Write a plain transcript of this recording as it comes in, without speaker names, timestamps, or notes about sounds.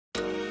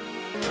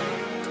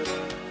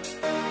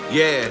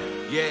Yeah,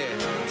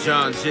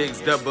 John Jigg's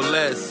double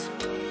S.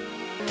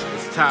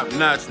 It's top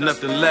notch,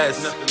 nothing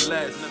less.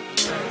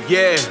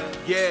 Yeah.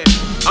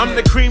 I'm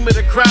the cream of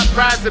the crop,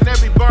 rising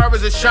every bar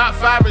is a shot,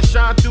 fire and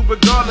shine through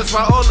regardless.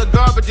 While all the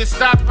garbage is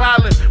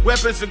stockpiling,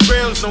 weapons and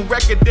grills, no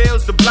record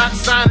deals to block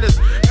signers,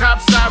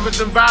 cop sirens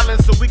and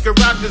violence, so we can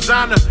rock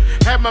designer.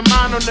 Had my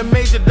mind on the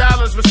major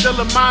dollars, but still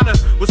a minor.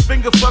 Was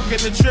finger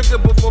fucking the trigger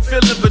before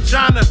feeling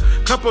vagina.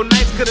 Couple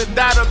nights could've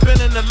died up in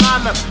the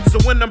lineup. So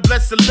when I'm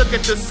blessed to look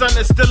at the sun,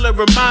 it's still a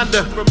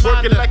reminder.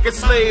 Working like a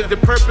slave, the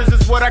purpose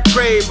is what I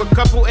crave. A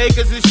couple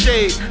acres of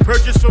shade,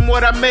 purchased from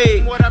what I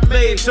made.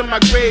 Laid to my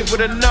grave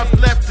with enough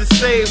left to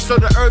save, so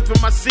the earth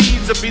with my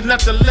seeds will be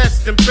nothing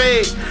less than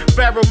paid.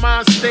 Pharaoh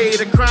mind stayed,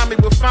 a crime me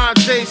with fine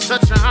taste,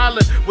 touch and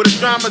holler, where the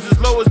drama's as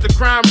low as the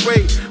crime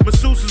rate.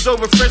 Masseuses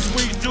over fresh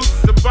squeezed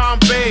juices in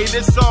Bombay.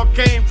 This all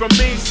came from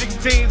me,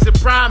 16s and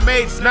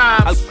primates.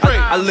 Nah, I'm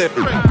straight. I live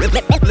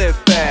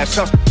fast,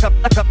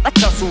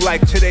 hustle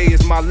like today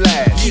is my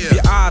last. Keep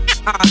your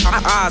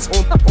eyes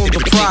on the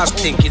prize.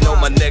 Think you know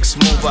my next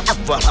move, I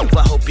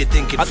hope you're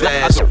thinking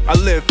fast. I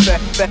live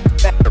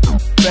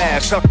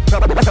fast,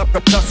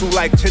 hustle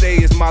like today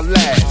is my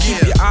last.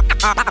 Keep your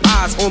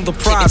eyes on the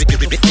prize.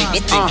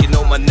 Think you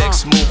know my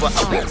next move, I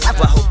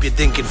hope you're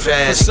thinking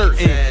fast. For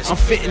certain, I'm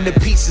fitting the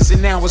pieces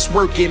and now it's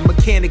working.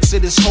 Mechanics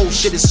of this whole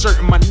shit is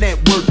certain, my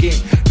networking.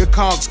 The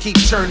cogs keep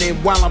turning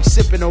while I'm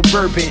sipping on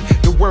bourbon.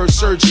 The word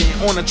surging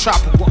on a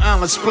tropical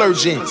island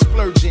splurging.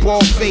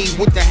 Ball fade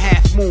with the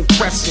half moon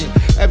crescent.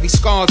 Every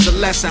scar's a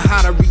lesson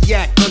how to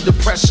react under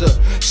pressure.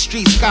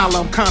 Street scholar,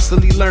 I'm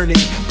constantly learning.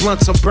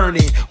 Blunts are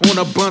burning on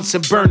a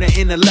Bunsen burner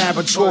in the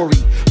laboratory.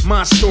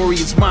 My story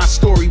is my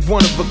story,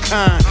 one of a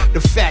kind. The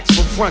facts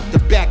from front to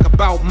back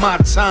about my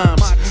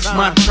times,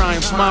 my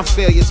triumphs, my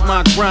failures,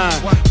 my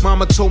grind.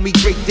 Mama told me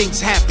great things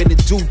happen in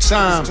due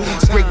time.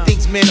 Great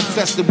things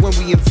manifested when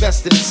we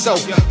invest in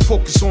self.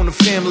 Focus on the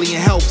family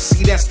and health,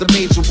 see that's the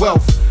major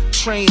wealth.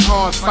 Train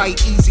hard,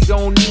 fight easy,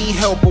 don't need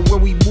help. But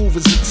when we move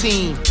as a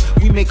team,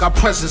 we make our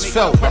presence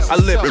felt. I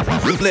live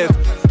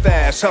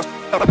fast,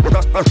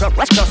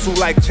 hustle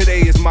like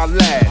today is my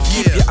last.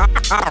 Keep your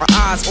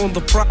eyes on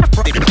the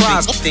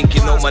prize. Think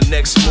you know my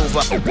next move,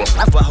 I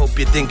hope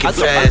you're thinking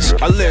fast.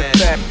 I live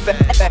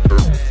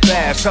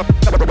fast,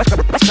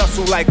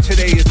 hustle like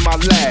today is my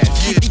last.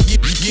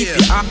 Keep your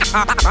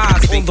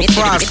eyes on the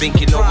prize. Think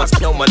you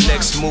know my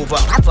next move, I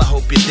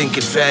hope you're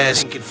thinking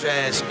fast.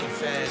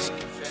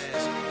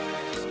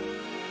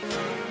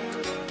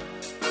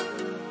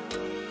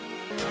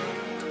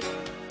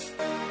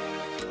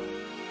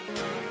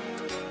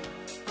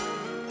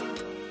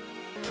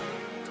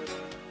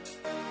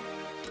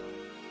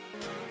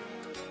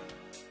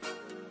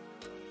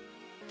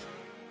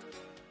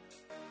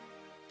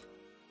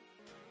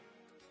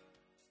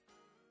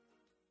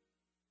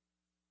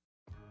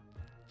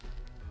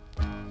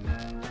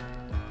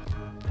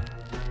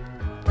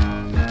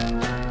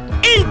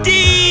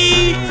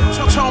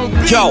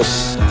 Yo,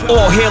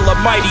 all hail a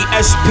mighty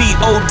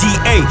Spoda.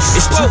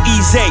 It's too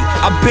easy,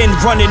 I've been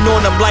running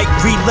on them like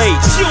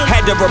relays.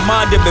 Had to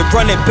remind him and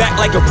run it back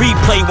like a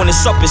replay when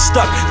it's up and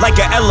stuck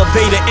like an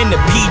elevator in the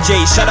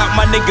PJs. Shout out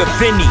my nigga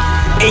Vinny,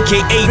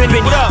 aka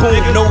Benny. Boom,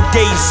 no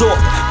days off.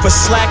 For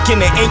slacking,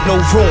 there ain't no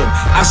room.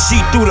 I see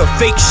through the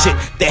fake shit,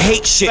 the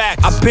hate shit.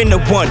 I've been the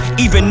one,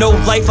 even know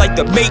life like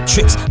the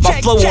Matrix. My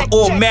flow on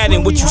all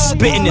Madden, what you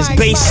spittin' is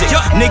basic.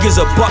 Niggas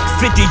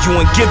 $150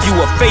 you and give you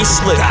a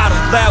facelift.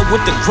 Loud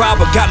with the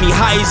grabber, got me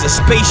high as a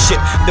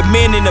spaceship. The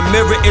man in the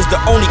mirror is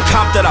the only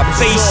comp that I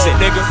face it,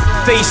 nigga.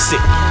 Face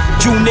it.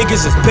 You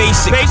niggas is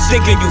basic.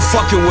 Thinking you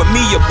fucking with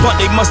me, your butt,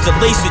 they must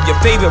have laced it. Your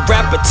favorite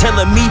rapper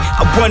telling me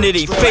I'm one of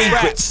their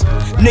favorites.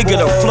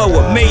 Nigga, the flow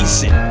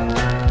amazing.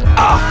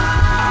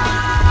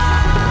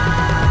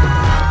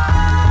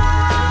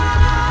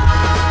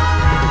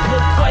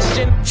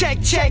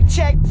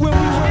 Check. When we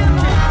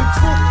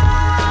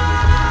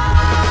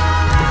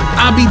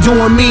I be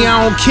doing me, I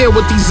don't care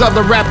what these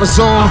other rappers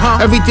on.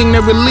 Everything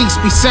they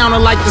release be sounding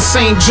like the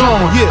same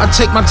John. I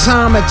take my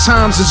time at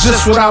times, it's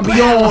just what I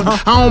be on.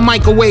 I don't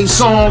microwave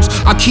songs,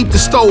 I keep the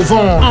stove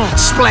on.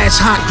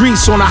 Splash hot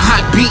grease on a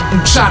hot beat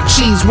and chop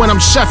cheese when I'm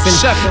chefing.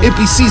 It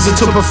be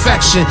seasoned to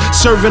perfection,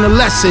 serving a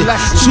lesson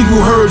to you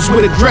herds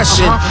with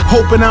aggression.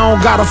 Hoping I don't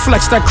gotta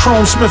flex that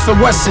Chrome Smith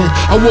 & Wesson.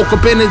 I woke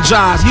up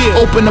energized,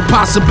 open to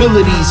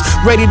possibilities,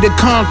 ready to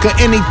conquer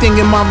anything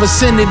in my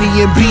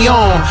vicinity and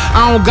beyond.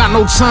 I don't got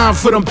no time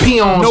for them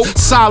peons.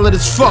 Solid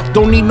as fuck,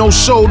 don't need no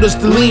shoulders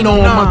to lean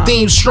on. My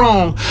theme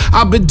strong,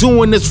 I've been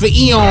doing this for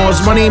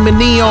eons. My name is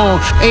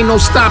Neon, ain't no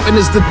stopping,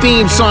 it's the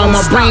theme song.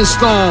 My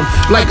brainstorm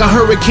like a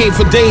hurricane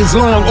for days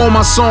long. All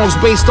my songs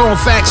based on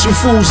facts you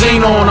fools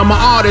ain't on. I'm an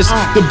artist,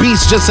 the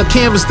beat's just a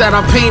canvas that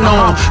I paint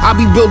on. I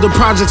be building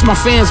projects my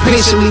fans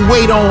patiently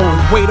wait on.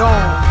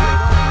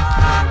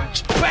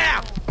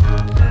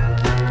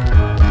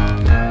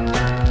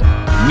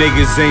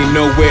 Niggas ain't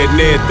nowhere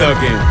near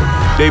thuggin'.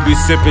 They be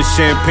sippin'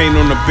 champagne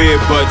on a beer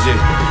budget,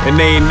 and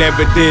they ain't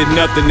never did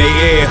nothing, they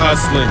air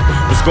hustlin'.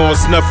 Was gon'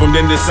 snuff them,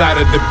 then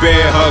decided to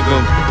bear hug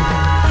them.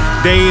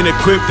 They ain't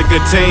equipped to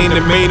contain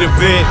the main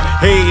event.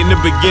 Hate in the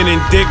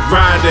beginning, dick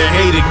rider,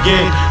 hate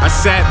again. I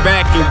sat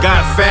back and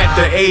got fat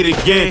to 8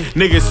 again.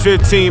 Niggas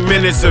 15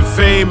 minutes of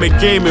fame and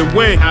game and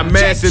win. I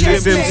mastered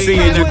this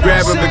MC and you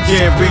grab him but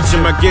can't reach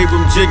him. I gave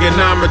him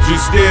trigonometry,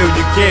 still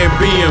you can't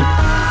beat him.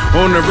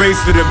 On the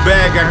race to the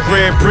bag, I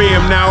Grand Prix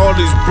him. Now all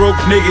these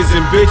broke niggas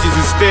and bitches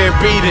is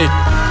stampeding.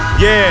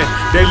 Yeah,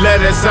 they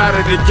let us out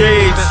of the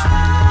cage.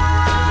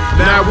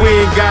 Now we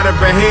ain't gotta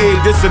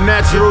behave. This a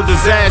natural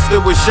disaster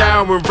with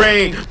shower and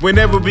rain.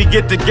 Whenever we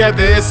get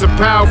together, it's a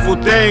powerful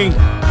thing.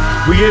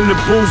 We in the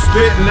booth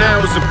spitting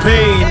hours of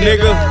pain,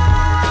 nigga.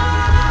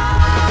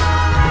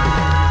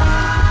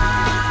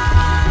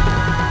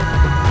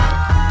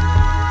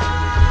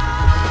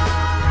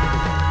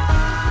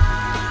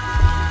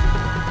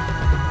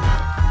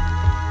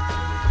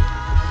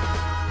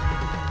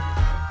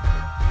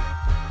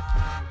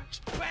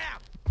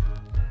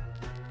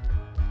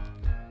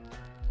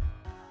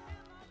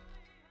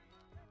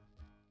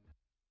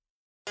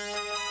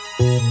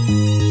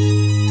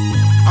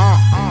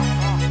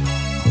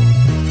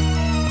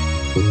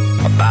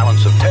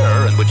 Of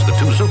terror in which the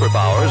two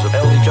superpowers have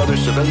held each other's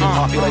civilian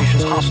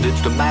populations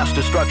hostage to mass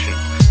destruction.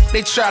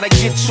 They try to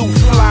get too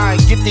fly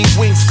and get their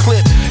wings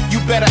clipped. You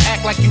better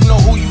act like you know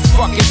who you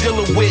fucking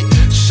dealing with.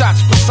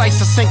 Shots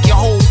precise to sink your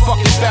whole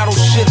fucking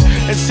battleship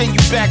and send you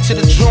back to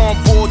the drawing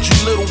board, you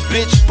little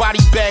bitch.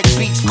 Body bag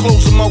beats,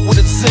 close them up with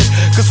a zip.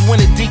 Cause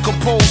when it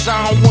decompose,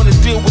 I don't wanna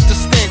deal with the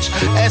stench.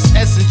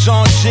 SS and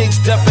John Jiggs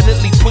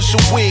definitely push a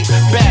wig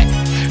back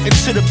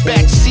into the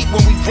back seat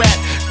when we rap.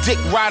 Dick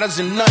riders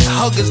and nut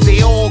huggers, they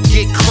all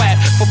get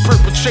clapped for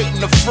perpetrating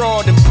the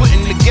fraud and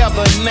putting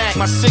together an act.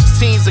 My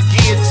 16s are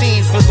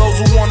guillotines for those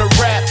who wanna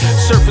rap.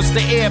 Surface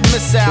to air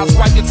missiles,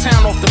 wipe your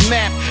town off the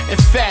map. In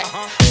fact,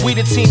 we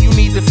the team you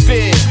need to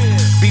fear.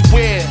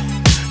 Beware,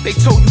 they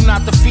told you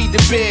not to feed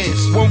the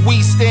bears. When we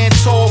stand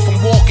tall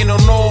from walking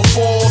on all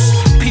fours,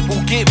 people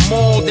get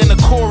mauled and the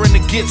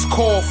coroner gets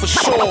called for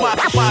sure.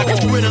 My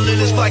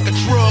adrenaline is like a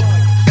drug.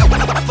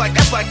 Like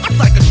a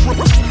drug.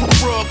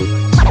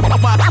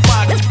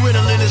 My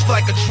adrenaline is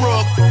like a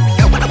drug.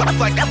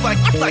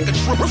 Like a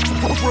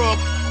drug.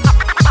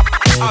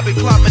 I've been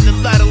climbing the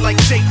ladder like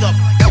Jacob.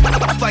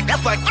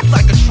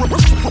 Like a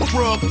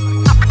drug.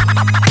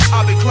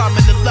 I've been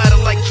climbing the ladder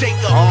like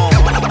Jacob.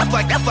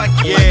 Like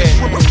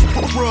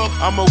a drug.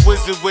 I'm a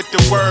wizard with the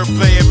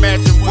wordplay.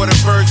 Imagine what a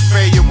first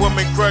pay. Your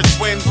woman crush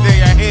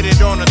Wednesday, I hit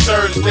it on a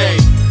Thursday.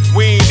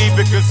 We ain't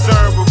even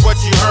concerned with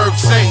what you heard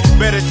say.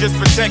 Better just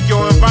protect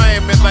your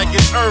environment like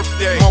it's Earth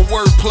Day. My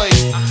wordplay,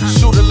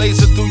 shoot a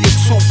laser through your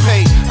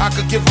toupee. I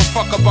could give a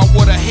fuck about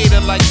what a hater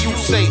like you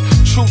say.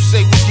 Truth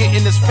say we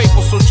getting this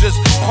paper, so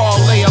just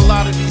parlay. A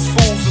lot of these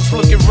fools is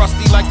looking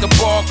rusty like the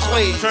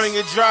Barclays. Turn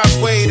your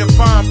driveway to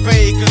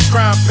Pompeii, cause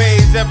crime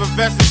pays.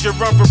 Effervescence, you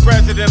run for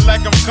president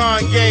like I'm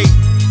Kanye.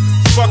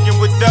 Fucking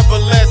with Double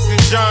S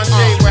and John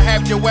Jay. We'll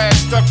have your ass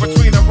stuck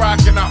between a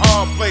rock and a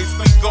hard place.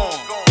 We gone.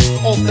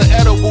 Off the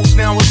edibles,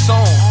 now it's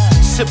on.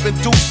 Sipping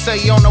Douce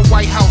on the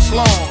White House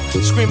lawn.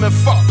 Screaming,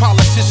 fuck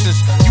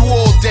politicians, you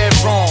all dead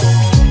wrong.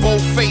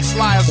 Bold-faced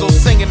liars all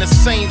singing the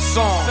same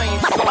song.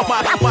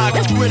 My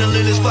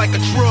adrenaline is like a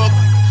drug.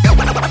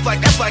 Like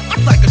a drug.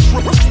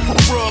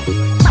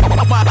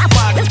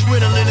 My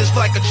adrenaline is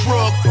like a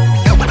drug.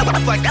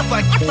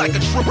 Like a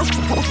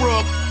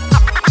drug.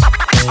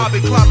 I've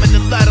been climbing the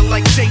ladder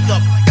like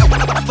Jacob.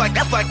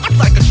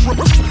 Like a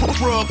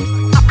drug.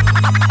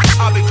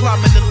 I've been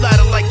climbing the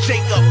ladder like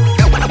Jacob.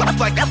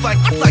 Like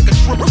a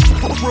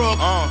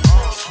drug.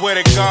 Swear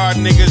to God,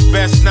 niggas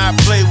best not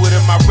play with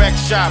him. I wreck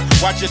shop,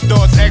 watch your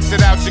thoughts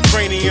exit out your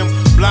cranium.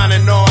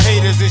 Blinding all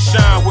haters and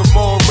shine with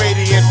more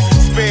radiance.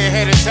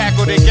 Spearhead and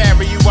tackle, they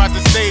carry you out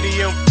the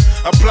stadium.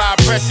 Apply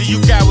pressure, you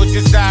got what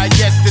just died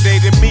yesterday.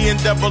 Then me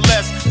and Double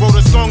S wrote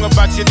a song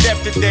about your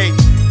death today.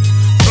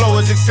 Flow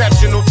is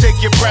exceptional,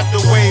 take your breath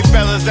away.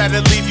 Fellas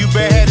that'll leave you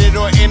beheaded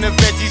or in a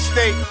veggie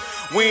state.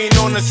 We ain't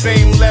on the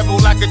same level,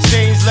 I could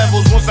change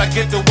levels. Once I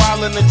get the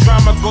wild and the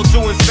drama, go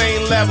to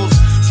insane levels.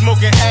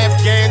 Smoking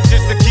Afghan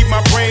just to keep my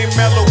brain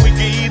mellow. We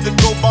can either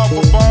go ball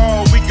for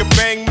ball or we can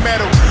bang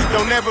metal.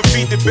 Don't ever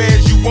feed the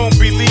bears, you won't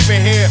be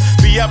leaving here.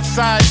 Be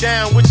upside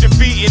down with your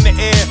feet in the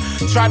air.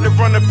 Tried to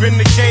run up in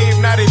the cave,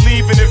 now they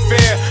leaving it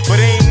fair. But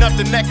ain't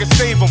nothing that can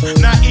save them,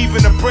 not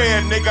even a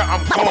prayer, nigga,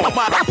 I'm gone.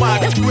 My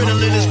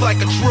adrenaline is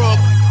like a drug.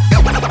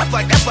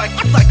 Like a drug.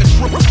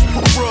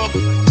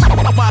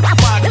 My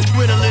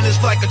adrenaline is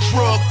like a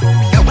drug.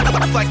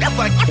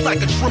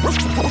 Like a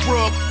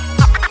drug.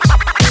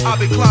 I've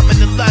been climbing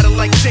the ladder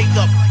like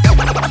Jacob.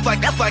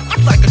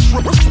 Like a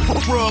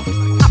drug.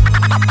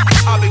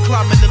 I've been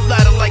climbing the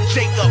ladder like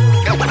Jacob.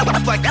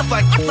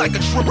 Like a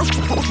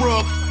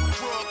drug.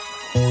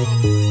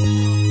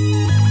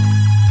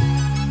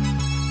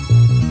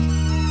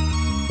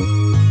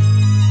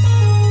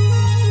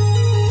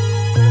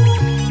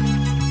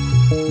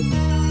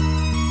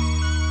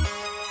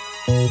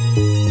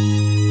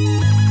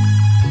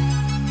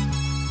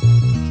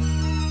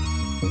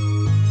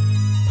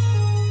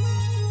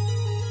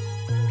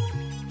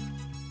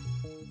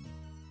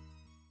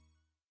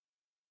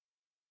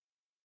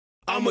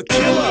 I'm a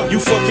killer. You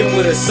fucking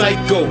with a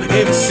psycho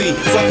MC,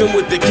 fucking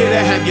with the kid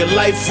that have your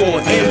life on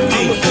empty.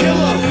 I'm a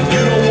killer.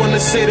 You don't wanna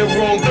say the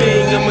wrong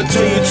thing, I'ma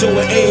turn you to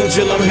an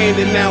angel, I'm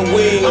handing out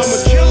wings. I'm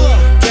a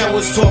killer.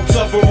 Cowards talk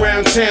tough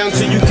around town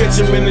till you catch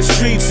them in the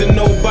streets and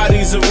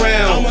nobody's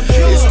around.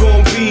 It's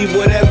gonna be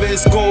whatever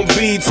it's gonna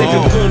be. Take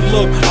a good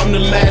look, I'm the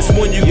last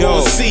one you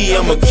gon' see.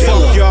 I'm a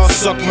killer. Fuck y'all,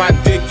 suck my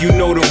dick, you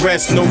know the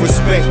rest. No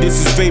respect, this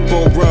is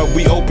Vapor Rub,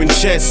 we open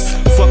chests.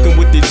 Fucking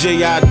with the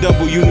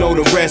J-I-double, you know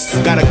the rest.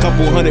 Got a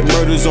couple hundred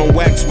murders on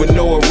wax with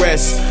no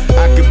arrest.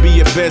 I could be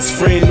your best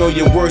friend or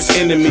your worst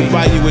enemy.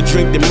 Buy you a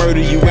drink to murder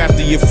you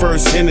after your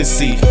first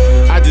Hennessy.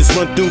 I just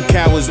run through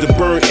cowards to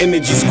burn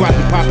energy. Squat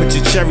and pop at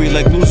your cherry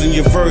like losing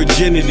your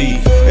virginity.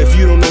 If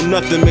you don't know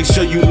nothing, make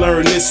sure you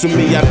learn this from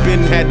me. I've been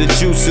had the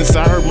juice since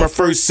I heard my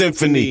first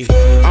symphony.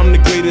 I'm the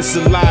greatest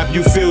alive,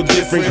 you feel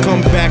different.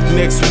 Come back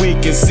next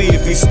week and see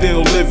if he's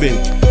still living.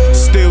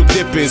 Still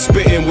dipping,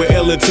 spitting with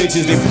ill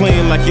intentions. They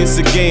playing like it's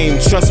a game.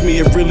 Trust me,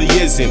 it really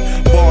isn't.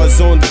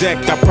 Bars on deck,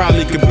 I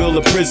probably could build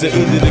a prison.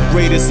 Either the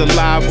greatest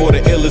alive or the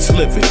illest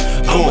living.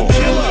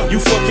 You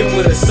fucking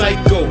with a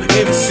psycho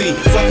MC,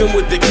 fucking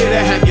with the kid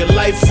that have your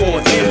life on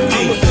empty.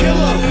 I'm a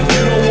killer.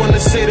 You don't wanna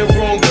say the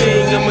wrong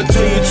thing, I'ma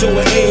turn you to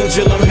an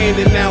angel, I'm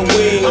handing out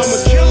wings. I'm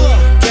a killer.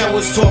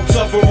 Cowards talk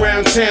tough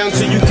around town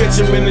till you catch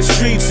them in the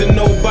streets and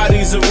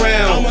nobody's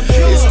around.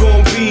 It's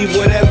gonna be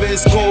whatever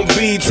it's gonna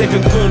be. Take a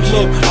good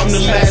look, I'm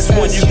the last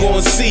one you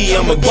gonna see.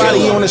 I'm a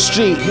body on the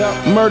street,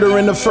 murder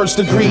in the first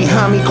degree.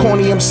 Homie,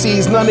 corny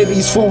MCs, none of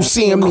these fools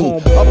seeing me.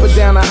 Up and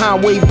down the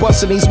highway,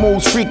 busting these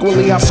moves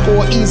frequently. I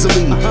score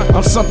easily,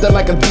 I'm something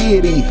like a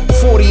deity.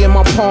 40 in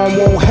my palm,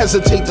 won't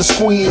hesitate to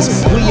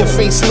squeeze. Leave your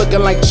face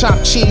looking like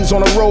chopped cheese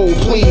on a roll,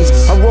 please.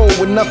 I roll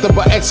with nothing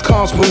but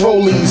ex-cons,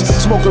 parolees.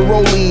 Smoking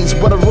rollies,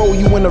 but I roll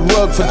you in the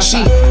rug for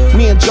cheap.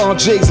 Me and John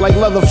Jiggs like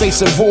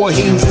Leatherface and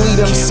Voorhees. Lead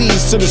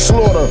MCs to the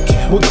slaughter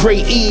with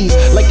great ease.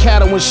 Like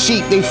cattle and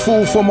sheep, they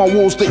fool for my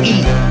wolves to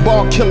eat.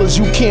 Bar killers,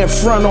 you can't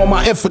front on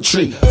my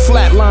infantry.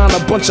 Flatline,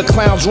 a bunch of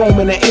clowns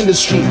roaming the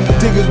industry.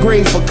 Dig a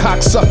grave for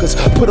cocksuckers,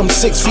 put them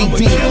 6 feet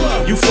deep.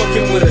 You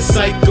fucking with a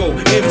psycho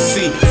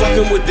MC,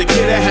 fucking with the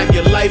kid that have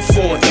your life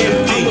on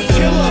empty. I'm a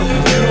killer.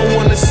 You don't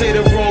wanna say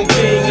the wrong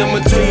thing, I'ma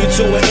turn you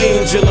to an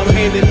angel, I'm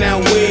handing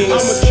out wings. I'm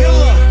a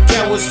killer.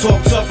 Cowards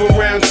talk tough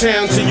around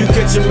town till you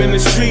catch them in the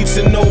streets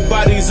and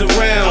nobody's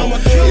around.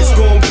 It's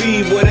gonna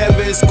be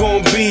whatever it's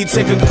gonna be.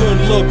 Take a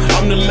good look,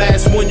 I'm the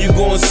last one you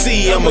gonna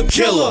see. I'm a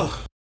killer.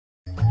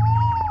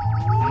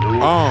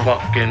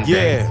 Fucking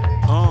day.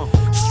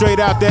 Straight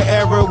out the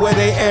era where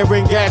they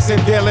airing gas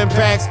and dealing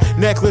packs.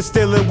 Necklace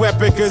stealing,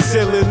 weapon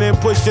concealing, and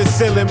push your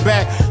ceiling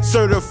back.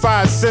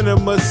 Certified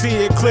cinema, see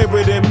it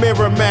clearer than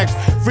Miramax.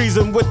 Freeze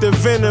them with the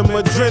venom,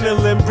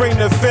 adrenaline, bring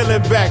the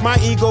feeling back. My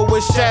ego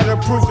is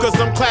shatterproof, cause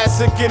I'm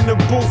classic in the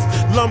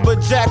booth.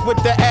 Lumberjack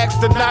with the axe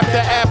to knock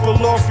the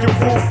apple off your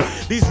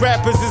roof. These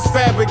rappers is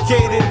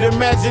fabricated,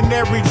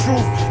 imaginary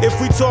truth.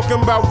 If we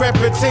talking about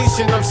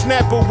reputation, I'm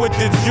snapper with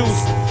the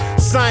juice.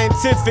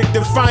 Scientific,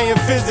 defying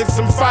physics,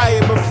 I'm fire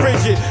but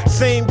frigid.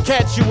 Same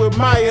cat you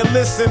admire,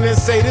 listen and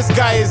say this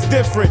guy is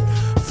different.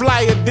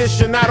 Fly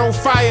edition, I don't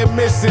fire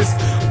misses.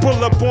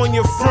 Pull up on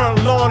your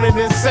front lawn and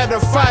then set a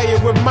fire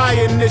with my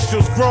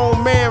initials.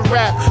 Grown man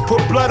rap,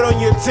 put blood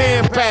on your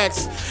tan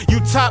packs. You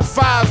top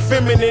 5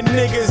 feminine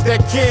niggas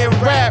that can't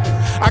rap.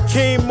 I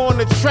came on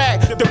the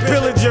track, the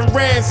pillage and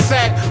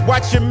ransack.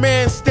 Watch your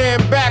man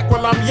stand back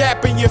while I'm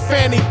yapping your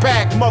fanny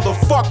pack,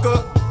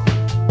 motherfucker.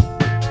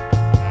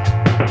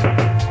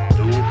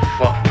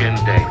 Fucking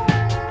day.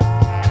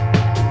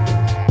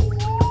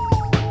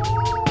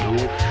 Do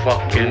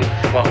fucking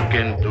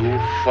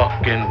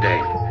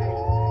day.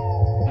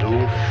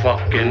 Do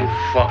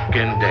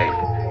fucking day.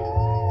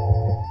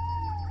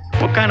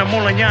 What kind of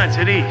Moulignans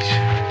are these?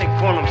 They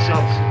call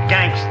themselves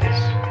gangsters.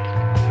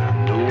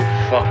 Do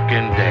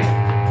fucking day.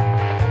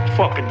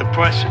 Fucking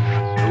depressing.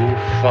 Do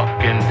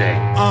fucking day.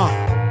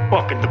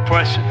 Fucking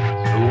depressing.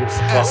 Do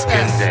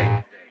fucking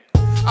day.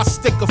 I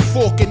stick a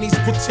fork in these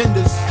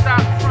pretenders.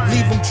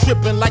 Leave them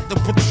tripping like the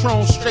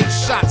Patron. Straight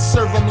shots,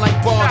 serve them like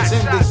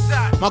bartenders.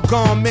 My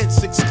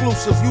garments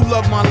exclusive, you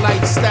love my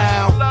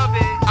lifestyle.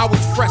 I was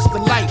fresh to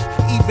life,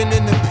 even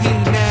in the P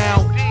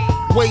now.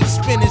 Wave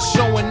spinning,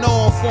 showing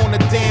off on the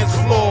dance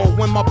floor.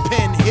 When my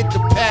pen hit the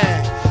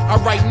pad,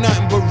 I write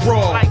nothing but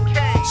raw.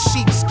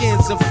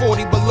 Sheepskins and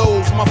 40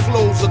 belows, my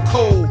flows are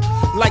cold.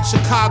 Like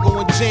Chicago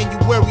in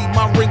January,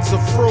 my rings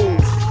are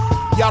froze.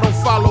 Y'all don't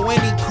follow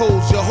any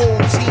codes, your whole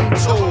team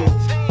told.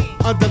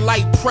 Under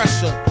light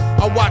pressure,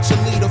 I watch a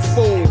leader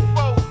fold.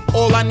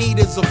 All I need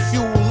is a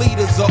few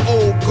liters of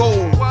old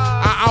gold.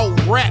 I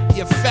out-rap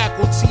your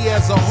faculty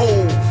as a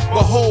whole.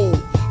 Behold,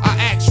 an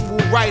actual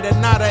writer,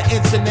 not an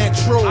internet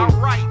troll.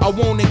 I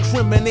won't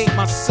incriminate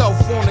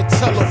myself on the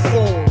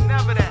telephone.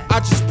 I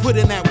just put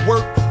in that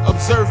work,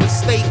 observe and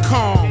stay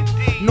calm.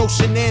 No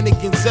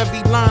shenanigans,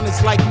 every line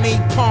is like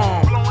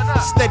napalm.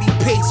 Steady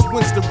pace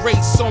wins the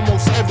race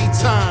almost every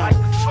time.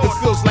 It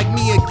feels like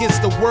me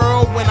against the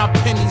world when I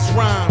pen these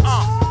rhymes.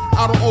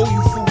 I don't owe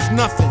you fools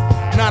nothing,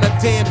 not a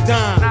damn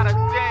dime.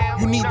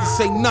 You need to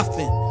say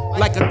nothing,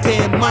 like a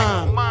damn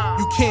mime.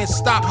 You can't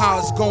stop how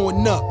it's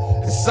going up.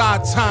 It's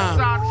our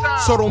time,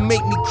 so don't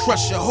make me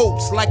crush your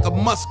hopes like a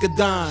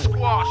muscadine.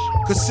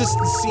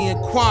 Consistency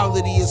and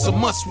quality is a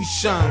must we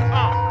shine.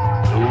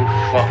 New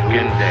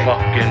fucking day.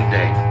 Fucking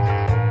day.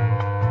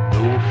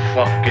 New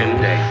fucking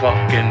day.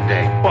 Fucking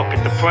day.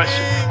 Fucking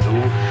depression.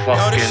 New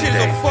fucking Yo, this shit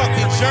is a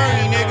fucking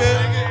journey, nigga.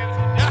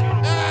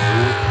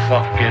 New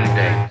fucking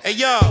day. Hey,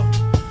 yo,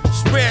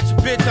 spray at your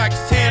bitch like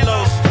it's 10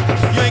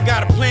 lotion. You ain't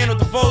got a plan or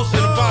devotion.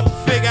 About to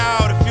figure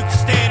out if you can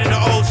stand in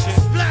the ocean.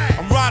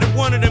 I'm riding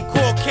one of them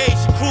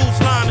Caucasian cruise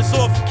liners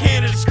off of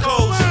Canada's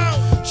coast.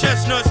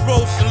 Chestnuts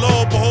roasting,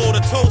 Lord, behold,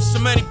 a toast to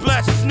many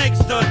blessings.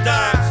 Niggas done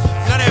died.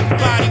 Not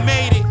everybody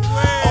made it.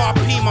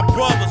 R.I.P. my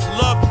brothers,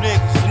 love you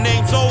niggas. Your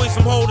name's always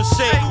I'm holding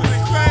sacred.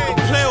 Don't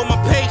play with my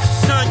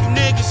patience, son. You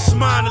niggas is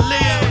mine to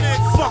live.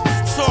 Fuck what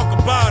you talk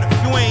about if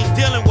you ain't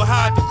dealing with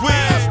high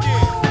degrees.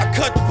 I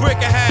cut the brick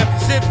in half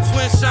as if the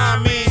twin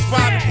Siamese.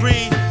 Ride the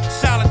breeze.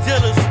 Solid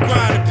dealers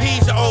grinding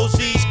peas and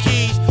OZ's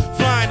keys.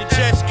 Flying the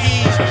jet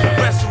skis.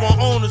 Restaurant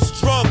owners,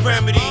 drug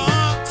remedies.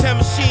 10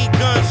 machine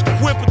guns,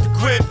 whip with the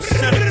grip.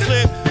 Send a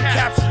clip,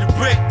 capture the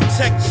brick.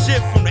 Protect the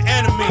shit from the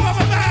enemy.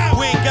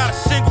 We ain't got a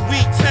single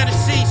week.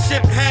 Tennessee,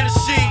 sip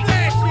Hennessy.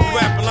 We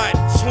rapping like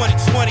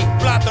 2020.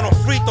 Blocked on a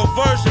free throw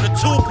version of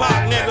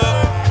Tupac, nigga.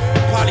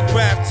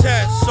 Polygraph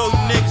test, so you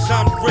niggas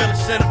I'm the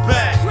realest in the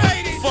back.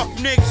 Fuck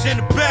you niggas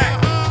in the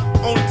back.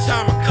 Only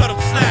time I cut them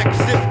slack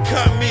is if you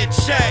cut me a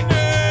check.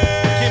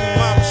 Give me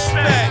my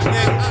respect,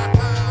 nigga.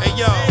 Hey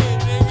yo,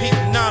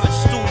 people knowledge,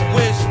 student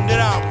wisdom that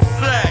I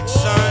reflect,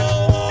 son.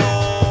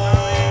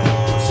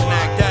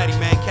 Snack daddy,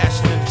 man,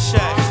 cashing in the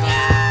checks.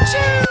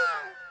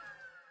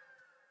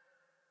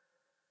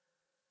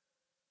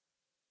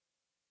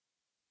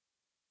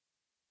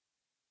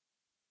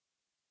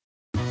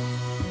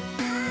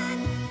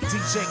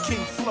 DJ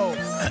King Flow,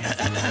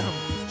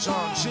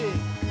 John Jigg,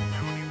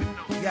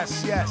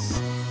 yes,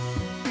 yes,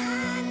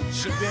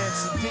 Shabaam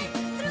Sahdeeq,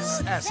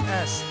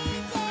 SS,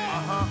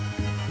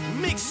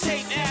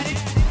 Mixtape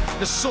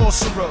addict. the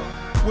sorcerer,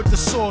 with the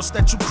sauce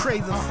that you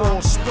craving for,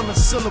 spilling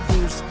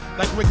syllables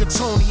like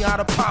rigatoni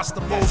out of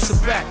pasta bowl.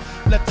 Sit back,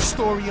 let the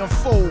story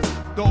unfold,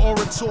 the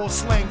orator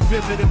slang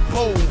vivid and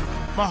bold,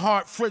 my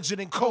heart frigid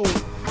and cold.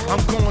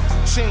 I'm going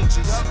through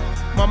changes,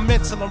 my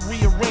mental I'm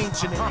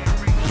rearranging it,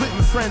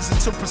 putting friends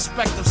into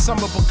perspective, some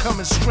are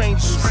becoming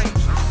strangers.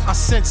 I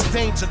sense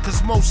danger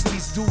cause most of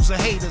these dudes are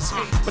haters,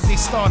 but they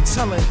start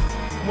telling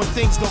when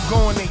things don't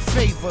go in their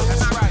favor.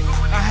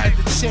 I had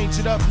to change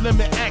it up,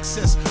 limit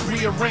access,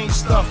 rearrange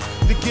stuff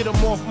to get them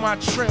off my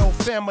trail.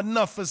 Fam,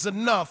 enough is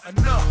enough.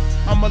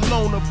 I'm a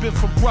loner, been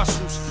from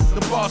Brussels to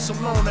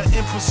Barcelona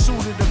in pursuit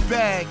of the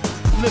bag.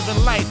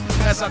 Living life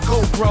as I go,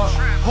 bruh.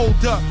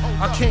 Hold up,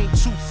 I came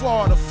too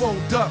far to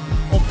fold up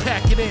or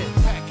pack it in.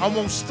 I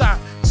won't stop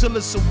till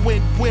it's a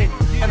win-win,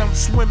 and I'm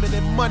swimming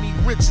in money,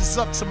 riches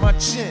up to my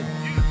chin.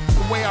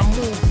 The way I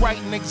move, right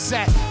and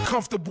exact,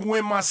 comfortable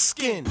in my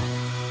skin.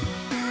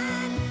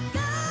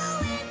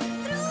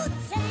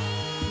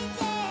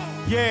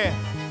 Yeah,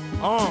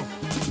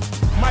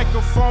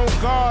 microphone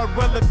guard,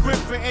 well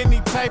equipped for any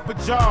type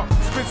of job.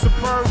 Spit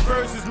superb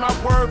verses, my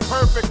word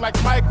perfect like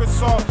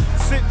Microsoft.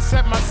 Sit and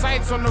set my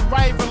sights on the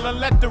rival and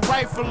let the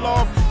rifle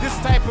off. This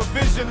type of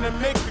vision to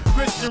make the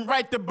Christian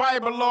write the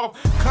Bible off.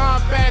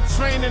 Combat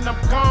training, I'm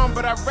calm,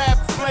 but I rap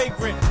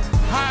flagrant.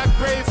 High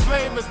grade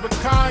flavors with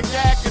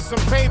cognac and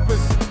some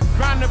papers.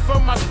 Grinding for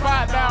my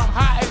spot now, I'm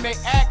hot and they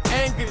act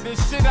angered. This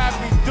shit I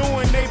be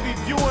doing, they be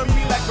viewing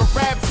me like a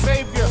rap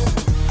savior.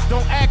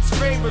 Don't ask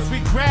favors,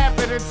 we grab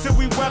it until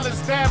we well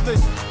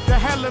established. The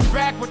hell and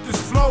back with this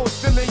flow,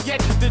 still ain't yet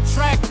to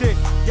detract it.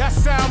 Y'all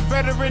sound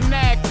better in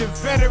active,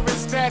 veteran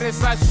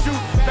status. I shoot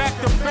back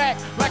to back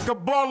like a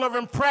baller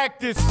in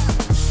practice.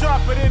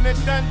 Sharper than a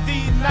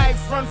Dundee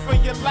knife, run for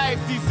your life.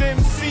 These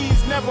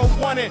MCs never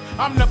won it,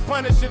 I'm the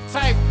Punisher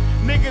type.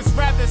 Niggas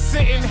rather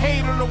sit and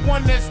hate on the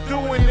one that's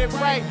doing it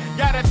right.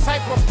 Got a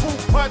type of poop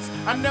putts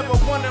I never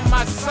wanted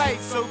my sight,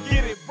 so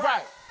get it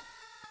right,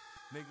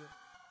 nigga.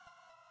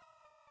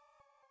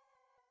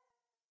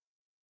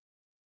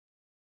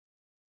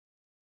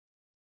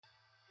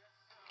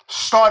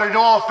 Started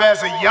off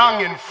as a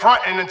youngin',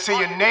 frontin' until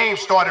your name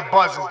started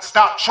buzzing.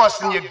 Stop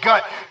trusting your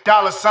gut,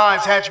 dollar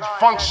signs had you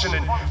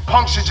functioning.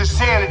 Punctured your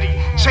sanity,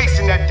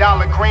 chasing that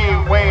dollar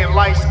green, weighing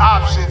life's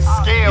options,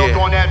 scaled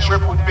on that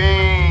triple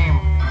beam.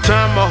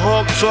 Time a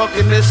hawk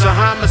talking, it's a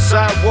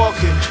homicide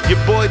walking.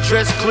 Your boy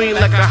dressed clean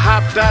like I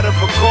hopped out of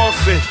a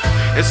coffin.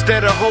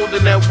 Instead of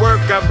holding that work,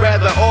 I'd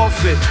rather off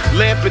it.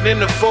 Lamping in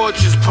the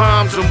fortress,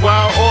 palms and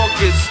wild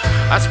orchids.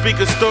 I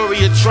speak a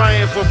story of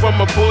triumph from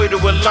a boy to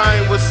a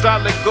lion with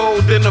solid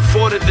gold and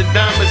afforded the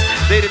diamonds.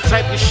 They the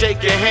type to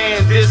shake your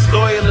hand,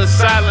 disloyal and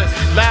silent.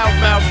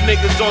 Loudmouth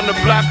niggas on the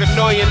block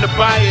annoying the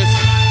buyers.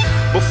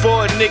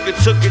 Before a nigga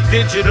took it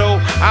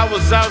digital, I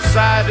was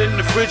outside in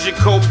the frigid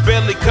cold,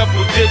 barely couple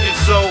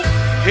digits old.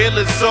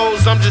 Healing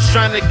souls, I'm just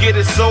trying to get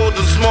it sold.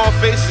 The small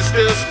faces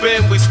still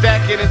spin, we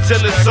stack it until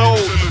it's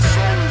sold.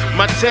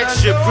 My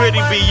texture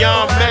pretty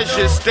beyond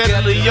measure,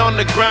 steadily on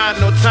the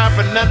grind, no time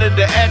for none of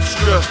the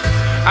extra.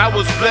 I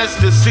was blessed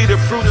to see the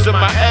fruits of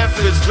my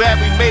efforts.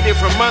 Glad we made it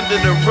from under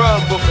the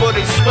rug before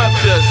they swept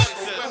us.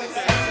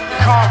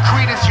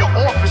 Concrete is your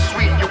office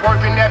suite, you're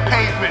working that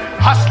pavement.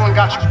 Hustling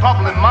got you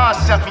bubbling,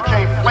 mindset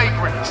became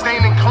flagrant.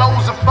 Staining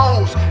clothes of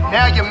foes,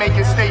 now you're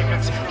making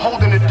statements.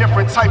 Holding a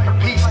different type of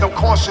peace, no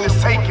caution is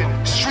taken.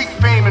 Street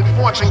fame and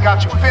fortune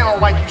got you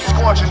feeling like you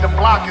scorching. The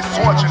block is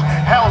tortured,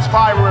 hell's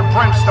fire and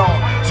brimstone.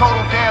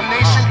 Total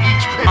damnation,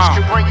 each pitch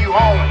can bring you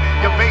home.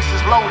 Your base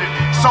is loaded,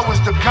 so is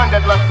the gun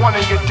that left one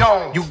in your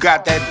dome. You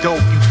got that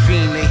dope, you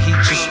fiendin', he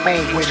just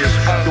spoon with it.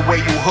 The way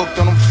you hooked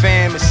on them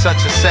fam is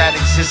such a sad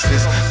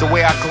existence. The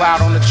way I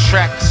glide on the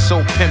track is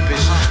so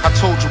pimpish. I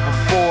told you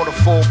before to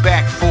fall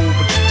back, fool,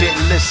 but you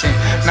didn't listen.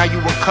 Now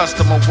you a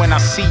customer, when I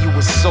see you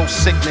it's so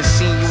sickening.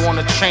 Seeing you on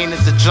the train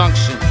at the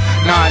junction,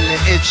 nodding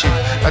and itching.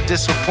 A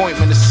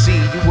disappointment to see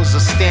you was a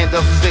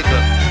stand-up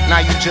figure. Now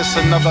you just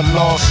another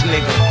lost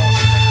nigga.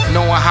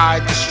 Knowing how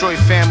it destroyed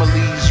families,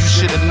 you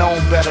should've known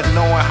better.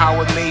 Knowing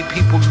how it made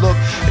people look,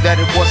 that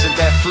it wasn't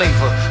that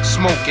flavor.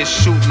 Smoking,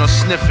 shooting, or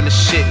sniffing the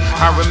shit.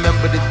 I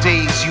remember the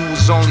days you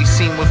was only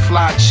seen with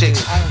fly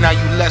chicks. Now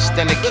you less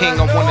than a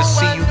king, I wanna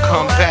see you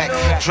come back.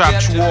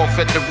 Dropped you off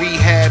at the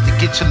rehab to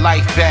get your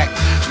life back.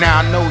 Now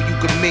I know you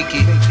can make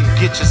it,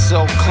 get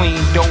yourself clean.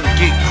 Don't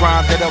get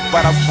grinded up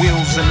by the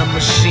wheels in the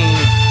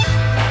machine.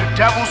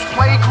 The devil's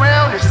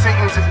playground is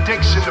Satan's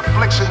addiction.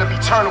 Affliction of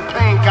eternal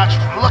pain got you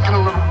looking a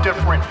little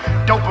different.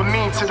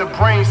 Dopamine to the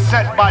brain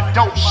set by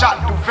dope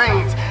shot through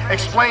veins.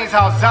 Explains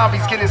how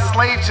zombies get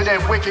enslaved to their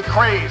wicked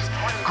craves.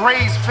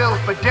 Graves filled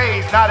for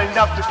days, not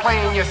enough to play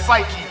in your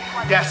psyche.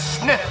 That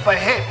sniff a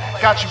hit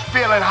got you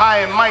feeling high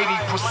and mighty,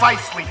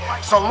 precisely.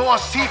 So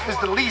lost teeth is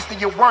the least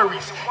of your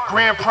worries.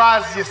 Grand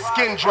prize is your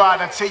skin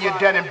dried until you're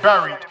dead and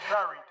buried.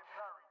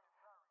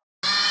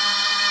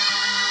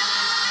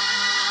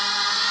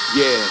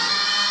 Yeah.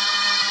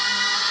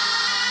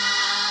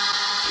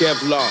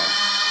 Kevlar.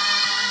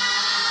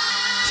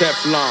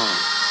 Teflon.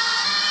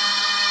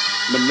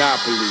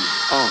 Monopoly.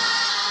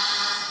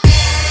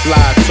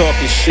 Fly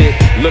talking shit,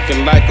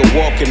 looking like a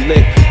walking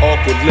lick.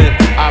 Awkward limp,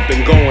 I've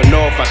been going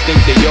off, I think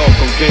they all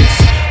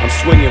convinced. I'm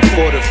swinging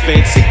for the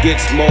fence, it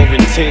gets more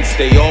intense.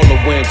 They all the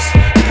wimps.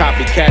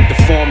 Copycat the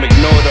form,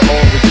 ignore the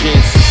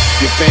origins.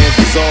 Your fans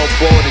is all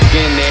bored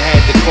again, they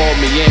had to call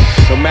me in.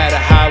 No matter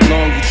how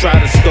long you try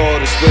to stall,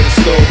 that's where the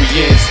story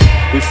ends.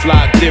 We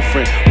fly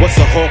different, what's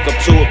a hawk up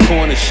to a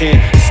corner shin?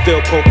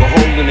 Still poke a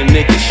hole in a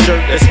nigga's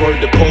shirt, that's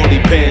word the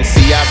Paulie pen.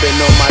 See, I've been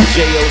on my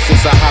J.O.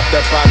 since I hopped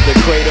up out the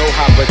cradle.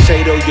 Hot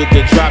potato, you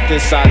get dropped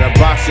inside a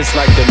box just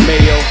like the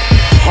mayo.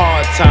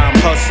 Hard time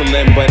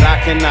hustling, but I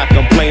cannot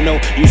complain,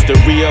 no. Used to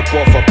re-up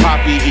off a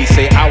poppy, he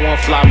say I want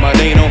fly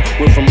Moreno.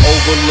 Went from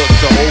overlooked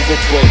to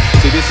overbooked.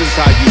 See, this is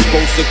how you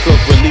supposed to cook.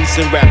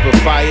 Releasing rapid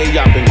fire,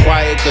 y'all been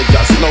quiet cause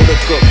y'all slow to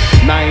cook.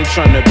 And I ain't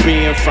tryna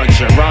be in front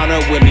your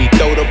honor when he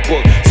throw the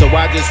book. So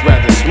I just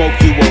rather smoke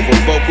you over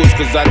vocals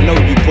cause I know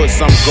you put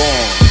some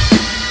gone.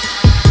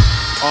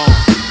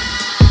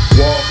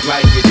 Walk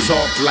like it,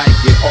 talk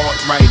like it,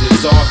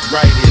 arthritis,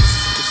 arthritis.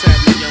 What's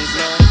happening, young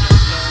blood?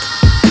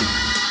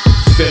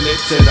 Feel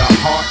it to the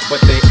heart, but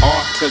they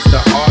art cause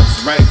the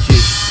art's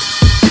righteous.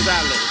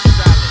 Solid,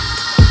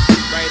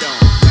 right on.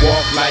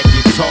 Walk like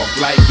it, talk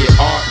like it,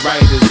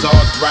 arthritis,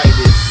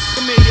 arthritis.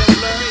 Come here, young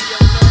blood.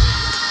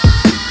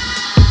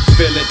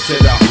 Feel it to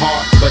the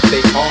heart, but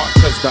they art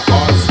cause the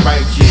art's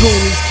righteous.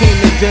 Goonies came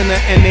to dinner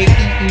and they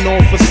eating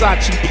on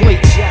Versace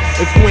plates.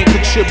 If you ain't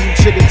contribute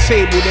to the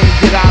table, then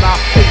get out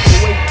our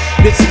face.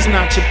 This is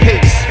not your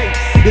pace,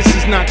 this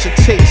is not your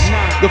taste.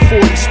 The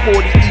 40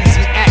 sporty,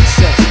 easy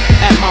access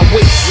at my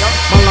waist.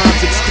 My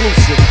line's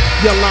exclusive,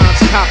 your line's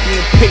copy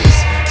and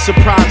paste.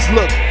 Surprise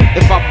look,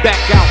 if I back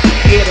out,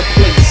 air the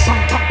place.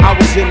 I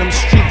was in them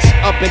streets,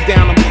 up and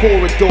down them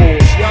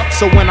corridors.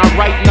 So when I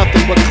write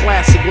nothing but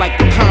classic like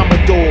the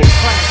Commodores.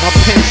 My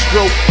pen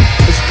stroke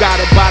is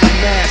guided by the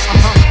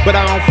masters, but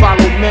I don't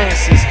follow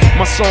masses.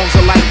 My songs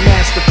are like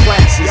master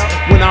classes.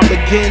 When I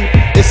begin,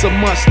 it's a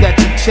must that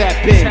you tap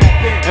in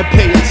and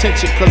pay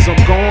attention, cause I'm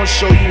gonna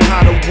show you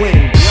how to win.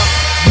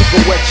 You can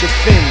wet your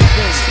fin,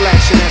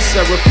 splashing that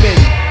seraphim.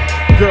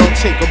 Girl,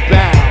 take a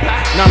bow,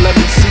 now let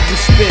me see you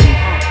spin.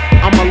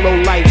 I'm a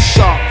low-life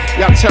shark,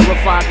 y'all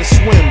terrified to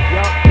swim.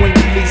 When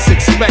you least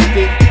expect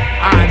it,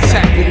 I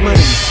attack your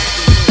limbs.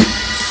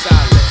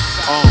 Solid,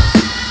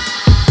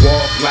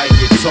 walk like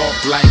it, talk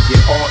like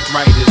it,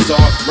 arthritis,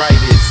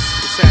 arthritis.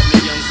 What's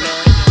happening, young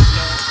blood?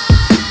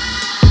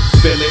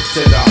 Feel it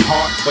to the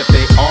heart, but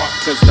they art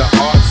cause the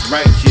art's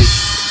righteous.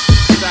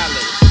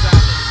 Solid,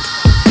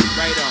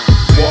 right on.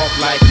 Walk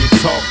like it,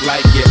 talk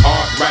like it,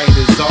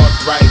 arthritis,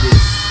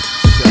 arthritis.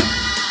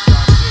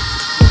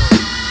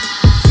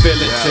 Feel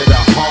it to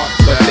the heart,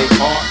 but they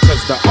art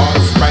cause the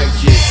art's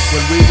righteous. When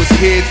we was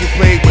kids, we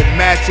played with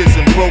matches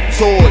and broke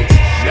toys.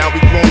 Now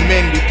we grown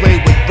men, we play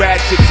with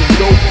ratchets and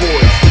dope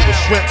boys. We were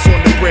shrimps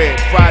on the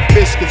bread, fried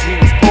fish cause we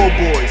was po'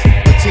 boys.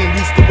 My team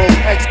used to roll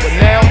X, but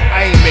now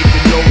I ain't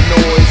making no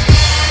noise.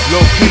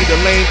 Low key, the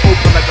lane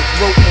open like a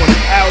throat on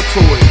an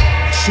Altoid.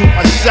 Shoot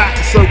a shot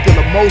in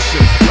circular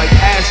motions like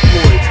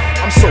asteroids.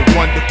 I'm so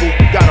wonderful,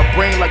 got a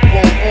brain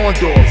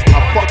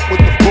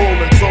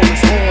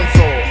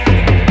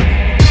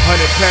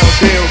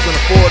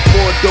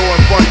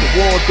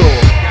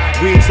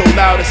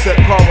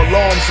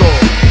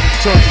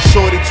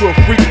to a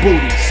freak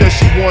booty. Said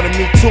she wanted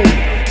me too.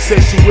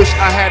 Said she wished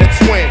I had a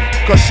twin,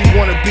 cause she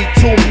wanna be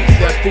to me.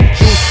 That food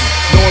juicy,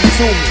 know him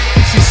to me.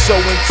 She's so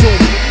into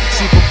me.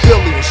 She from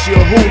Philly and she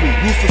a hoolie.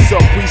 Used to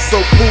sell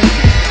pre-soaked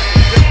boozies.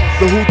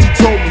 The hootie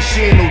told me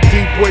she ain't no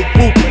D-boy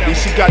boopy. And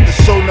she got the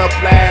show enough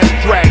last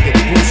dragon,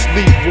 Bruce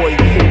Leroy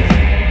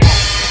movie.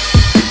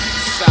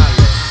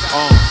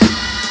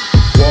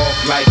 Walk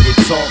like it,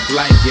 talk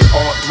like it,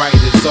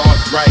 arthritis,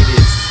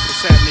 arthritis.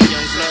 What's happening,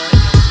 young blood?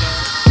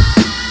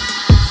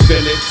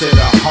 Feel it to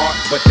the heart,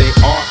 but they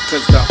art,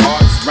 cause the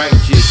art's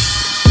righteous.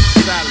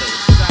 Solid,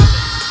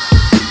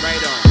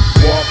 right on.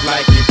 Walk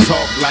like it,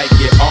 talk like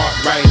it,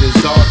 arthritis,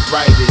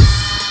 arthritis.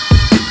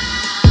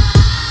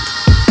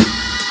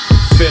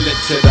 Feel it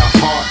to the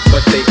heart,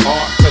 but they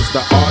art, cause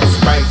the art's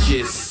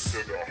righteous.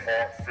 To the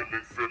heart, feel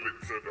it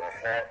to the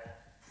heart.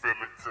 Feel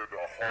it to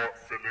the heart,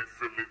 feel it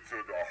to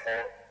the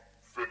heart.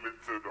 Feel it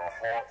to the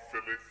heart,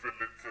 feel it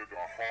to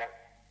the heart.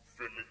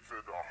 Feel it to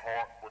the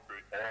heart, but they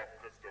are,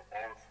 cause the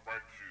art's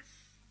righteous.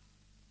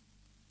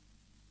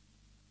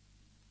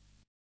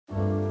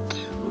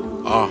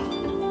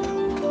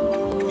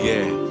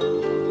 Yeah.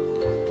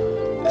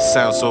 It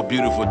sounds so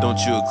beautiful, don't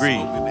you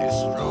agree?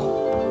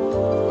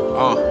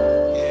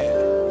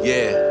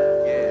 Yeah.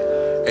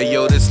 Hey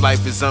yo, this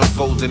life is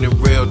unfolding in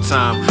real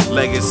time.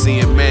 Legacy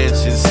and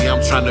mansions, see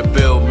I'm trying to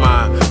build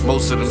mine.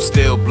 Most of them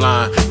still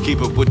blind.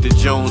 Keep up with the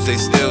Jones, they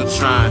still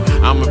trying.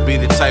 I'ma be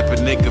the type of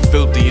nigga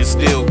filthy and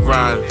still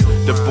grind.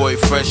 The boy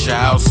fresher,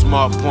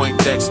 outsmart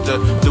Poindexter.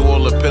 Do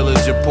all the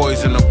pillage and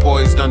poison, I'm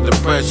poised under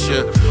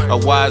pressure. A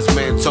wise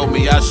man told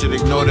me I should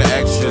ignore the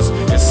extras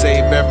and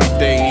save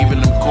everything,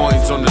 even them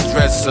coins on the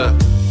dresser.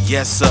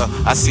 Yes sir,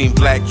 I seen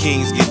black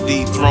kings get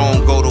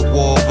dethroned, go to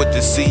war with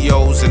the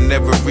CEOs and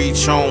never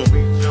reach home.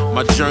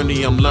 My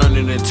journey, I'm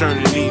learning and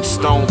turning each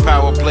stone.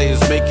 Power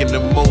players making the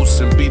most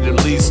and be the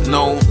least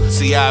known.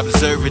 See, I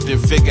observe it, then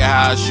figure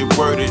how I should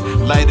word it.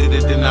 Lighted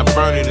it, then I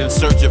burn it in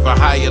search of a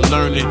higher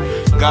learning.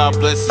 God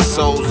bless the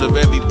souls of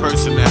every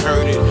person that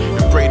heard it,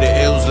 and pray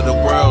the ills of the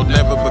world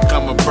never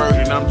become a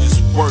burden. I'm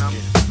just working.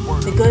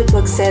 The good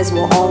book says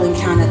we'll all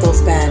encounter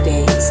those bad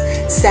days,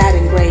 sad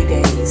and gray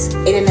days.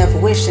 Ain't enough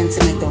wishing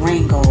to make the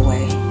rain go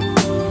away.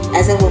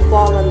 As it will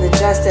fall on the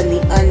just and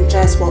the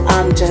unjust, while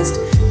I'm just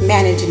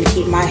managing to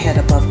keep my head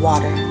above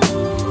water.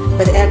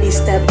 With every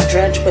step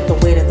drenched with the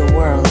weight of the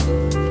world.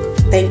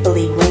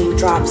 Thankfully, rain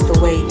drops the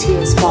way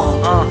tears fall,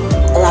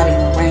 allowing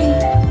the rain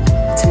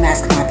to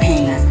mask my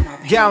pain.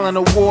 Gallon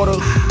of water.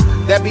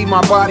 That be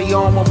my body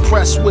armor,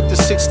 pressed with the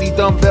 60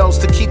 dumbbells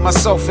to keep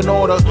myself in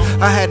order.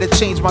 I had to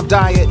change my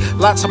diet,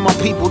 lots of my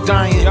people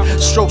dying.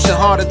 Strokes and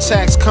heart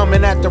attacks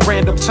coming at the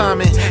random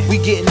timing. We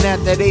getting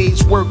at that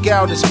age,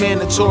 workout is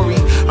mandatory.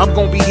 I'm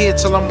gonna be here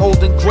till I'm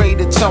old and gray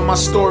to tell my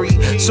story.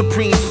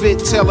 Supreme fit,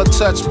 tailor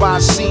touched by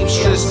a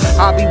seamstress.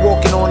 I'll be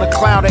walking on a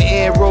cloud of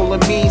air,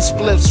 rolling mean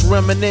spliffs.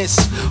 Reminisce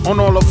on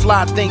all the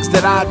fly things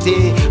that I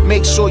did.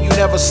 Make sure you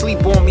never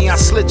sleep on me, I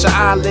slit your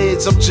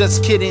eyelids. I'm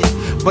just kidding,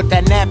 but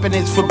that napping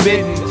is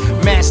forbidden.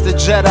 Master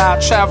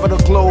Jedi, travel the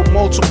globe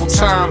multiple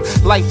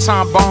times.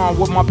 Lifetime bond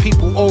with my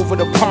people over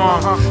the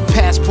pond.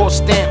 Passport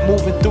stamp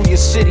moving through your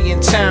city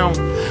and town.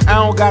 I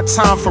don't got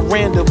time for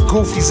random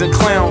goofies and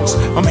clowns.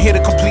 I'm here to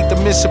complete the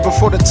mission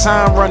before the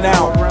time run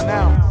out.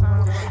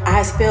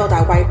 Eyes filled,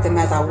 I wipe them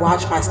as I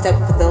watch my step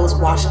for those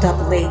washed up,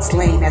 laid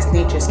slain as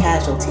nature's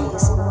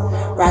casualties.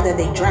 Rather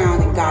they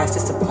drown in God's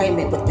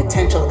disappointment with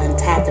potential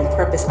untapped and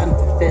purpose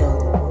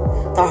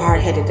unfulfilled. The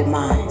hard-headed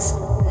demise.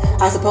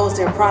 I suppose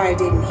their pride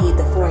didn't heed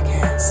the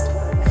forecast.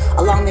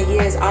 Along the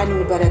years, I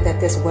knew better that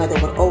this weather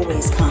would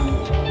always come.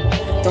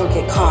 Don't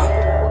get caught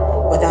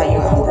without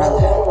your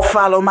umbrella.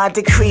 Follow my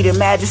decree to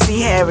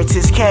majesty,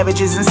 heritage,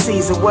 cabbages and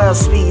Caesar, world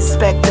speed,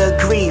 spectre,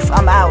 grief.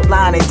 I'm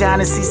outlining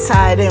dynasties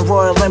tied in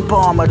royal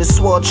embalmer, the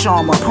sword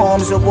charmer.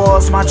 Poems of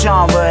wars, my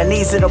genre, and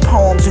these are the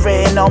poems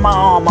written on my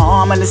armor.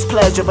 Ominous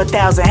pledge of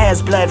 1,000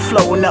 heads, blood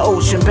flow in the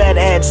ocean, bed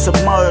edge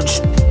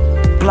submerged.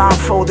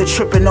 Blindfolded,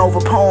 tripping over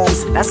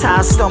poems. That's how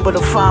I stumble to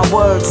find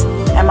words.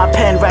 And my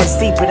pen writes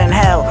deeper than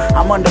hell.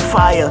 I'm under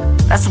fire.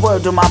 That's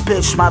word to my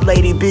bitch, my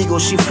lady beagle.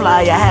 She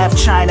fly, half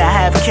China,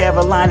 half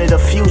Carolina. The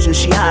fusion,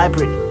 she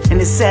hybrid. And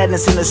there's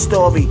sadness in the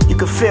story. You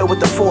can feel what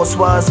the force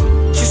was.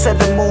 She said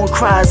the moon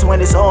cries when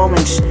it's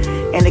orange,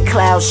 and the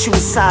clouds shoot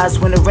sides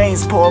when the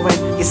rain's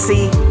pouring. You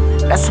see,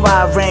 that's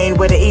why I reign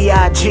with the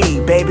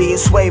EIG. Baby,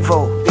 it's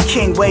Wavo, the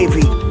King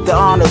Wavy, the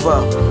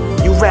honorer.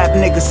 You rap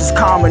niggas is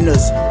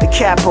commoners, the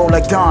capo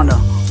like Ghana.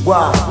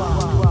 Wow.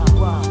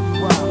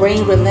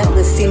 Rain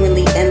relentless,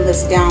 seemingly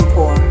endless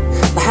downpour.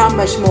 But how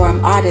much more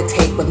am I to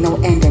take with no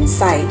end in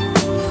sight?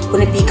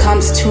 When it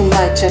becomes too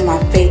much and my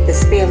faith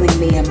is failing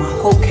me and my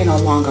hope can no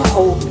longer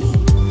hold me.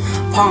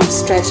 Palms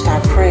stretched,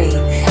 I pray,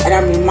 and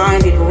I'm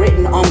reminded,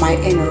 written on my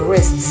inner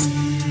wrists.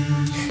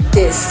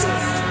 This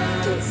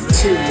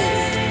too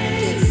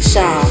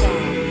shall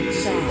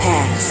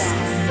pass.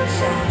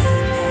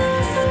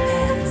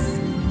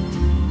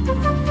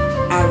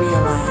 I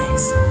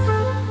realize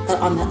that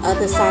on the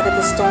other side of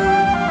the storm,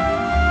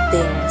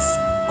 there's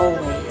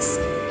always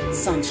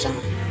sunshine.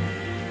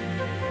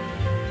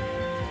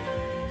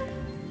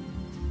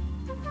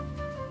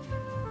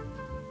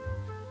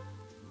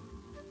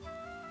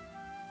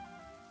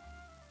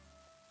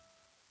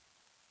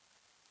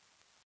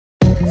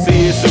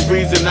 See, it's the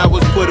reason I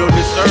was put on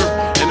this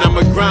earth, and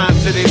I'ma grind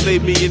till they lay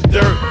me in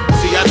dirt.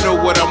 See, I know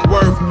what I'm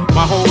worth.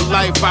 My whole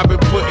life I've been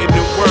putting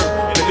in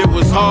work, and it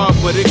was hard,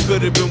 but it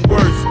could have been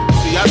worse.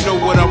 See, I know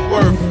what I'm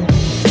worth.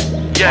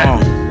 Yeah.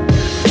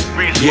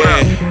 Reese,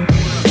 yeah.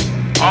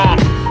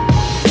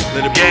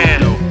 Let it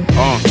be, though.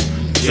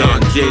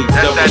 John Jiggs,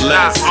 double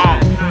S.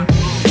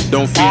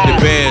 Don't feed the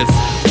bears.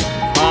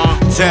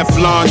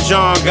 Teflon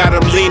John got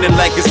him leaning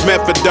like it's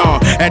methadone.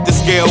 At the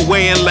scale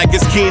weighing like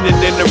it's Keenan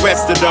and the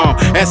rest of them.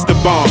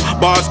 Esteban,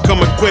 bars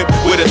come equipped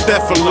with a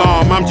theft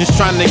alarm. I'm just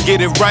trying to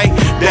get it right,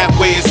 that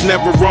way it's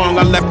never wrong.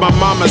 I left my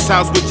mama's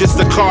house with just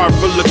a car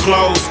full of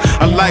clothes.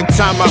 A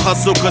lifetime of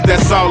hustle, cause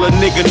that's all a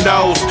nigga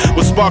knows.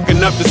 Was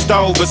sparking up the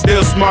stove, but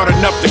still smart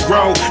enough to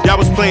grow. Y'all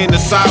was playing the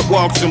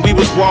sidewalks and we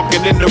was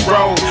walking in the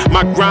road.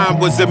 My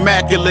grind was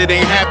immaculate,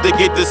 ain't have to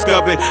get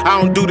discovered. I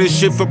don't do this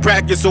shit for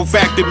practice, so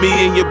factor me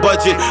in your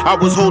budget. I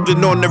was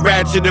holding on the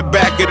ratchet, the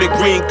back of the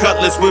green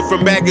cutlass. Went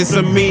from maggots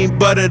of mean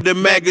butter to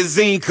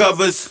magazine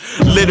covers.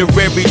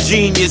 Literary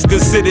genius,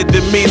 considered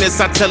the meanest.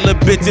 I tell a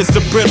bitch it's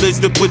a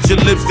privilege to put your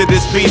lips to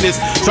this penis.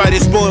 Try to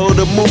spoil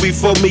the movie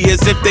for me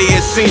as if they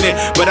had seen it,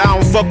 but I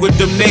don't fuck with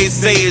them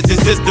naysayers.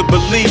 It's just the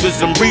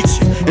believers. I'm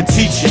reaching and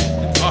teaching.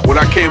 What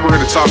I came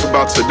here to talk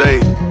about today,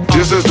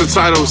 just as the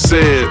title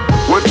said,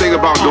 one thing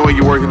about knowing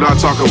your worth, you're not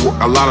talking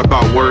a lot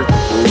about worth.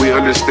 When we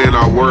understand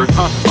our worth,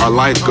 our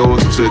life goes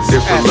to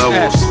different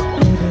levels.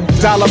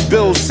 Dollar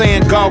bills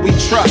saying God we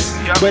trust,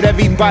 but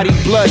everybody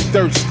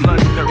bloodthirsty.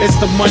 It's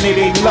the money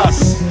they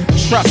lust.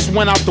 Trust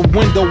went out the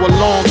window a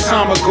long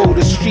time ago.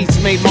 The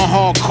streets made my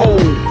heart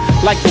cold,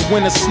 like the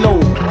winter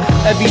snow.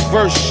 Every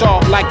verse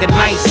sharp like an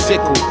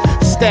icicle.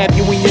 Stab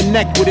you in your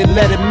neck with it,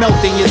 let it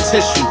melt in your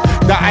tissue.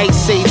 The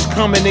ice age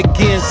coming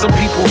again, some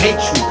people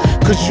hate you,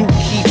 cause you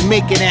keep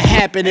making it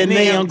happen and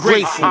they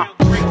ungrateful.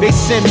 They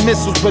send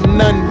missiles but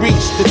none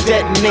reach to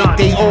detonate.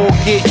 They all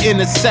get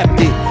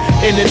intercepted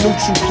in a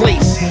neutral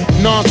place.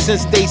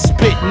 Nonsense they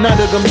spit, none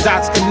of them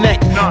dots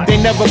connect.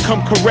 They never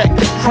come correct,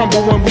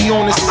 crumble when we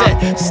on the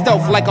set.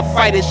 Stealth like a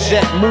fighter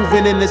jet,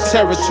 moving in the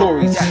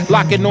territories.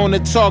 Locking on the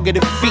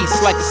targeted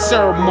feast like a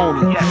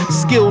ceremony.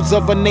 Skills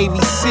of a Navy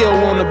SEAL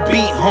on a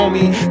beat,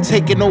 homie.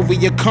 Taking over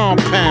your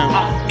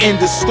compound, end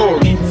the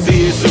story.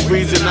 See, it's the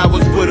reason I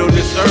was put on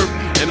this earth,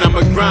 and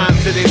I'ma grind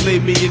till they lay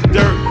me in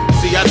dirt.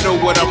 See, I know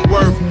what I'm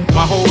worth.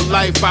 My whole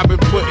life I've been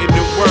putting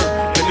in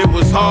work, and it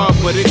was hard,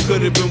 but it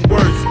could have been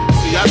worse.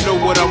 See, I know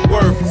what I'm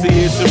worth. See,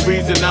 it's the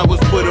reason I was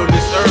put on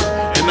this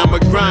earth, and I'ma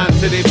grind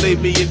till they lay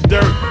me in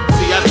dirt.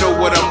 See, I know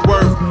what I'm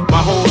worth.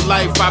 My whole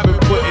life I've been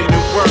putting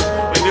in work,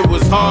 and it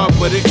was hard,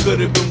 but it could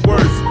have been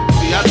worse.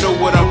 See, I know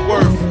what I'm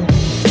worth.